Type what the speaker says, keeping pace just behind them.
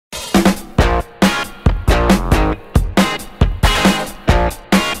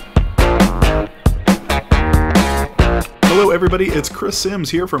Hello everybody, it's Chris Sims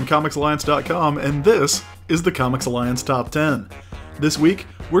here from ComicsAlliance.com, and this is the Comics Alliance Top 10. This week,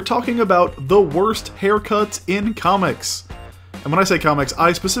 we're talking about the worst haircuts in comics. And when I say comics,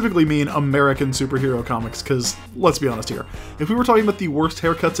 I specifically mean American superhero comics, because let's be honest here, if we were talking about the worst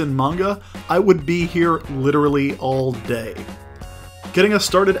haircuts in manga, I would be here literally all day. Getting us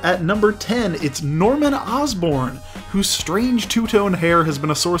started at number 10, it's Norman Osborn, whose strange two-tone hair has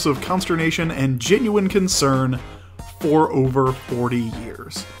been a source of consternation and genuine concern for over 40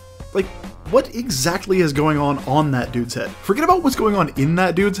 years. Like, what exactly is going on that dude's head? Forget about what's going on in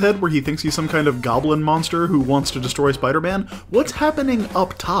that dude's head where he thinks he's some kind of goblin monster who wants to destroy Spider-Man. What's happening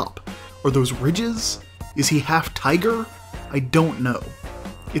up top? Are those ridges? Is he half tiger? I don't know.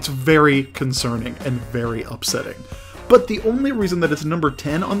 It's very concerning and very upsetting. But the only reason that it's number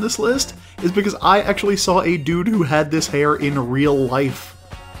 10 on this list is because I actually saw a dude who had this hair in real life.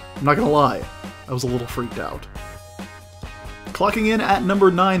 I'm not gonna lie, I was a little freaked out. Clocking in at number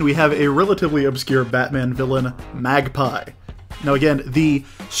 9, we have a relatively obscure Batman villain, Magpie. Now again, the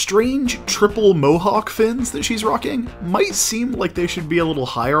strange triple mohawk fins that she's rocking might seem like they should be a little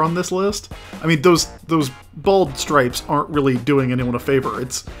higher on this list. I mean, those bald stripes aren't really doing anyone a favor.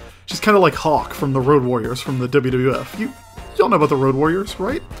 She's kind of like Hawk from the Road Warriors from the WWF. Y'all know about the Road Warriors,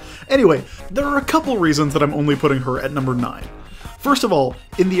 right? Anyway, there are a couple reasons that I'm only putting her at number 9. First of all,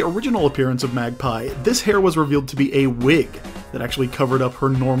 in the original appearance of Magpie, this hair was revealed to be a wig that actually covered up her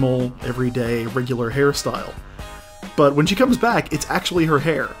normal, everyday, regular hairstyle. But when she comes back, it's actually her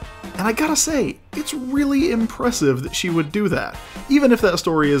hair. And I gotta say, it's really impressive that she would do that, even if that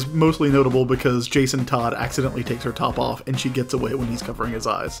story is mostly notable because Jason Todd accidentally takes her top off and she gets away when he's covering his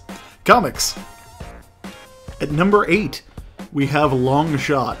eyes. Comics! At number 8, we have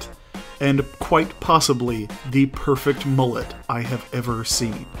Longshot, and quite possibly the perfect mullet I have ever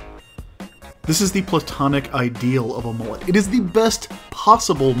seen. This is the platonic ideal of a mullet. It is the best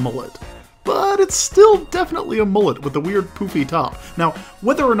possible mullet, but it's still definitely a mullet with a weird poofy top. Now,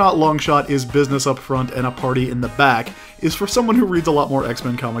 whether or not Longshot is business up front and a party in the back is for someone who reads a lot more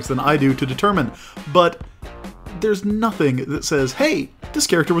X-Men comics than I do to determine, but there's nothing that says, hey, this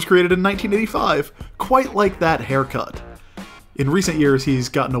character was created in 1985, quite like that haircut. In recent years, he's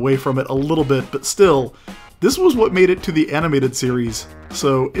gotten away from it a little bit, but still, this was what made it to the animated series,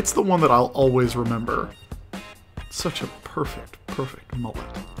 so it's the one that I'll always remember. Such a perfect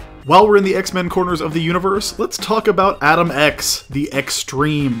mullet. While we're in the X-Men corners of the universe, let's talk about Adam X, the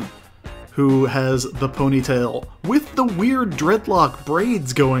Extreme, who has the ponytail with the weird dreadlock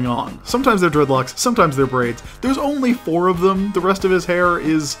braids going on. Sometimes they're dreadlocks, sometimes they're braids. There's only 4 of them. The rest of his hair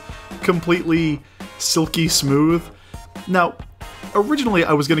is completely silky smooth. Now, originally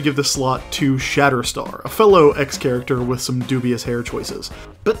I was going to give this slot to Shatterstar, a fellow X character with some dubious hair choices.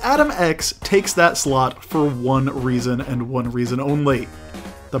 But Adam X takes that slot for one reason and one reason only.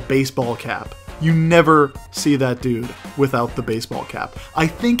 The baseball cap. You never see that dude without the baseball cap. I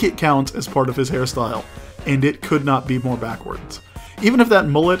think it counts as part of his hairstyle, and it could not be more backwards. Even if that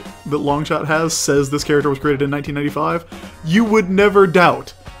mullet that Longshot has says this character was created in 1995, you would never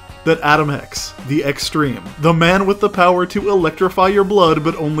doubt that Adam X, the Extreme, the man with the power to electrify your blood,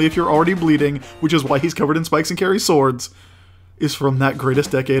 but only if you're already bleeding, which is why he's covered in spikes and carries swords, is from that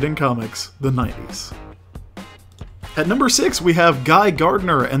greatest decade in comics, the 90s. At number 6, we have Guy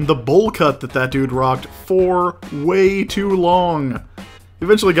Gardner and the bowl cut that dude rocked for way too long.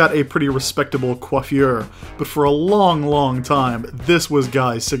 Eventually got a pretty respectable coiffure, but for a long time, this was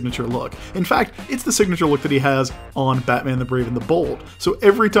Guy's signature look. In fact, it's the signature look that he has on Batman the Brave and the Bold. So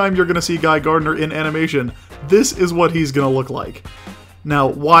every time you're going to see Guy Gardner in animation, this is what he's going to look like. Now,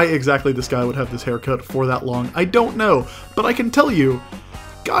 why exactly this guy would have this haircut for that long, I don't know, but I can tell you,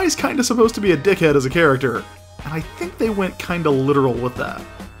 Guy's kind of supposed to be a dickhead as a character, and I think they went kind of literal with that.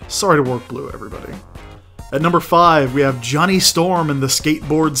 Sorry to work blue, everybody. At number 5, we have Johnny Storm and the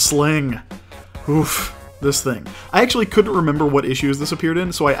skateboard sling. Oof, this thing. I actually couldn't remember what issues this appeared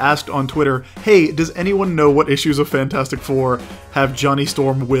in, so I asked on Twitter, hey, does anyone know what issues of Fantastic Four have Johnny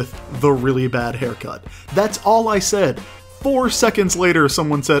Storm with the really bad haircut? That's all I said. 4 seconds later,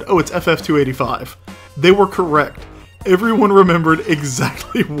 someone said, oh, it's FF285. They were correct. Everyone remembered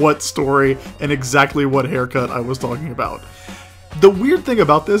exactly what story and exactly what haircut I was talking about. The weird thing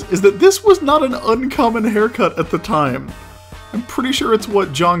about this is that this was not an uncommon haircut at the time. I'm pretty sure it's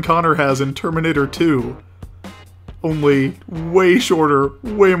what John Connor has in Terminator 2. Only way shorter,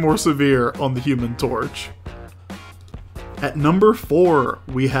 way more severe on the Human Torch. At number 4,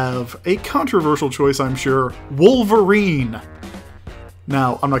 we have a controversial choice, I'm sure, Wolverine.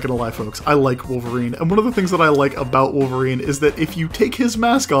 Now, I'm not gonna lie, folks, I like Wolverine, and one of the things that I like about Wolverine is that if you take his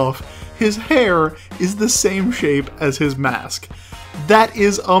mask off, his hair is the same shape as his mask. That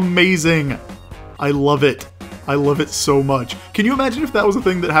is amazing! I love it. I love it so much. Can you imagine if that was a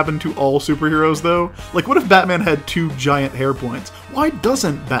thing that happened to all superheroes, though? Like, what if Batman had 2 giant hair points? Why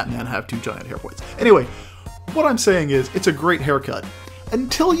doesn't Batman have 2 giant hair points? Anyway, what I'm saying is, it's a great haircut.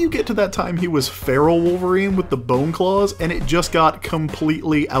 Until you get to that time he was feral Wolverine with the bone claws, and it just got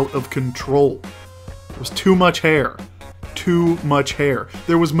completely out of control. There was too much hair. Too much hair.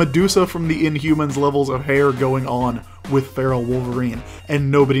 There was Medusa from the Inhumans levels of hair going on with feral Wolverine,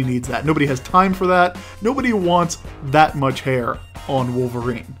 and nobody needs that. Nobody has time for that. Nobody wants that much hair on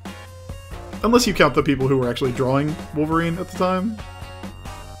Wolverine. Unless you count the people who were actually drawing Wolverine at the time.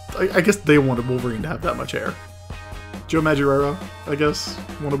 I guess they wanted Wolverine to have that much hair. Joe Madureira, I guess,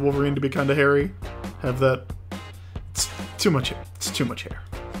 wanted Wolverine to be kind of hairy. Have that. It's too much hair. It's too much hair.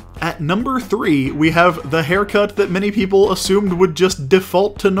 At number 3, we have the haircut that many people assumed would just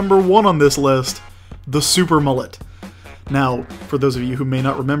default to number 1 on this list, the super mullet. Now, for those of you who may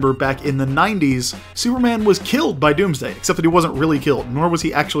not remember, back in the 90s, Superman was killed by Doomsday, except that he wasn't really killed, nor was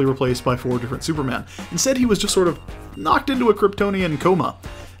he actually replaced by 4 different Supermen. Instead, he was just sort of knocked into a Kryptonian coma,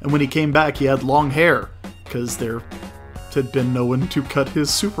 and when he came back, he had long hair, because there had been no one to cut his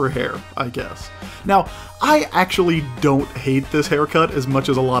super hair, I guess. Now, I actually don't hate this haircut as much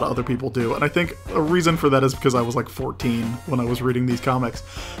as a lot of other people do, and I think a reason for that is because I was like 14 when I was reading these comics.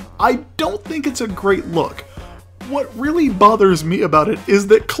 I don't think it's a great look. What really bothers me about it is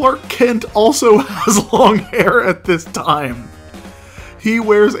that Clark Kent also has long hair at this time. He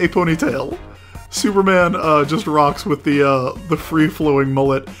wears a ponytail. Superman just rocks with the free-flowing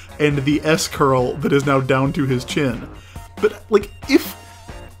mullet and the S-curl that is now down to his chin. But, like,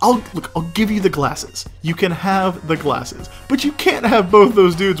 I'll give you the glasses. You can have the glasses. But you can't have both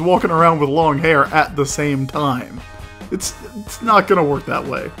those dudes walking around with long hair at the same time. It's not gonna work that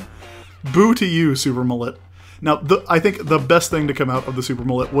way. Boo to you, Super Mullet. Now, I think the best thing to come out of the Super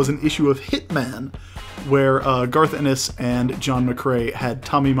Mullet was an issue of Hitman, where Garth Ennis and John McCrae had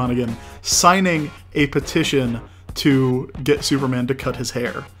Tommy Monaghan signing a petition to get Superman to cut his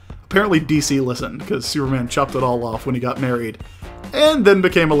hair. Apparently DC listened, because Superman chopped it all off when he got married, and then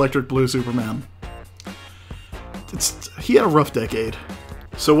became Electric Blue Superman. He had a rough decade.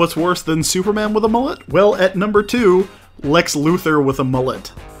 So what's worse than Superman with a mullet? Well, at number 2, Lex Luthor with a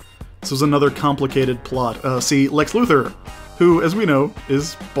mullet. This was another complicated plot. See, Lex Luthor, who, as we know,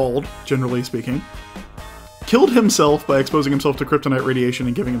 is bald, generally speaking, killed himself by exposing himself to kryptonite radiation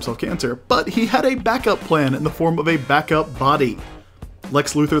and giving himself cancer, but he had a backup plan in the form of a backup body.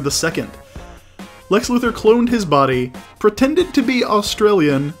 Lex Luthor II. Lex Luthor cloned his body, pretended to be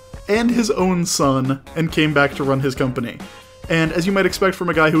Australian and his own son, and came back to run his company. And as you might expect from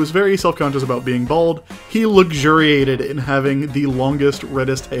a guy who was very self-conscious about being bald, he luxuriated in having the longest,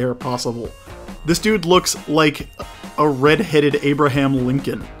 reddest hair possible. This dude looks like a red-headed Abraham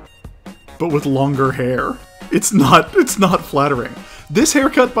Lincoln, but with longer hair. It's not flattering. This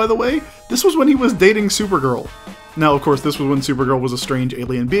haircut, by the way, this was when he was dating Supergirl. Now, of course, this was when Supergirl was a strange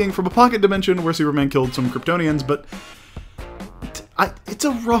alien being from a pocket dimension where Superman killed some Kryptonians, but it's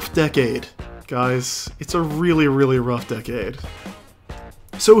a rough decade, guys. It's a really, really rough decade.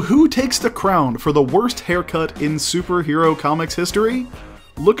 So who takes the crown for the worst haircut in superhero comics history?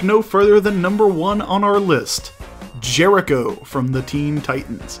 Look no further than number 1 on our list, Jericho from the Teen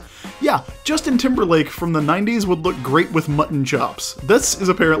Titans. Yeah, Justin Timberlake from the 90s would look great with mutton chops. This is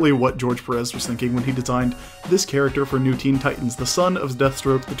apparently what George Perez was thinking when he designed this character for New Teen Titans, the son of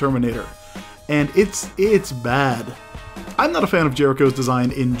Deathstroke the Terminator. And it's bad. I'm not a fan of Jericho's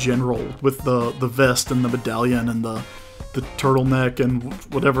design in general, with the vest and the medallion and the turtleneck and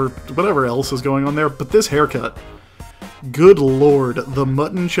whatever else is going on there, but this haircut, good lord, the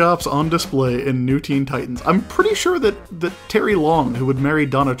mutton chops on display in New Teen Titans. I'm pretty sure that Terry Long, who would marry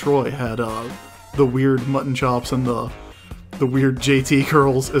Donna Troy, had the weird mutton chops and the weird JT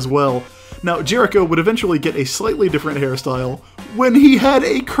curls as well. Now, Jericho would eventually get a slightly different hairstyle when he had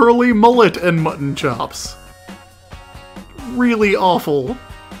a curly mullet and mutton chops. Really awful.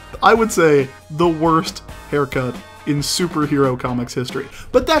 I would say the worst haircut in superhero comics history.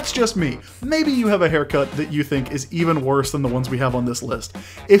 But that's just me. Maybe you have a haircut that you think is even worse than the ones we have on this list.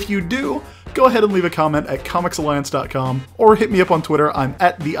 If you do, go ahead and leave a comment at comicsalliance.com or hit me up on Twitter. I'm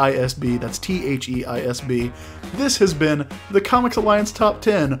at the ISB, that's THEISB. This has been the Comics Alliance Top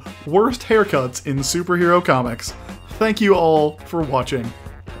 10 Worst Haircuts in Superhero Comics. Thank you all for watching.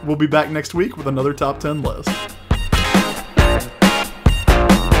 We'll be back next week with another Top 10 list.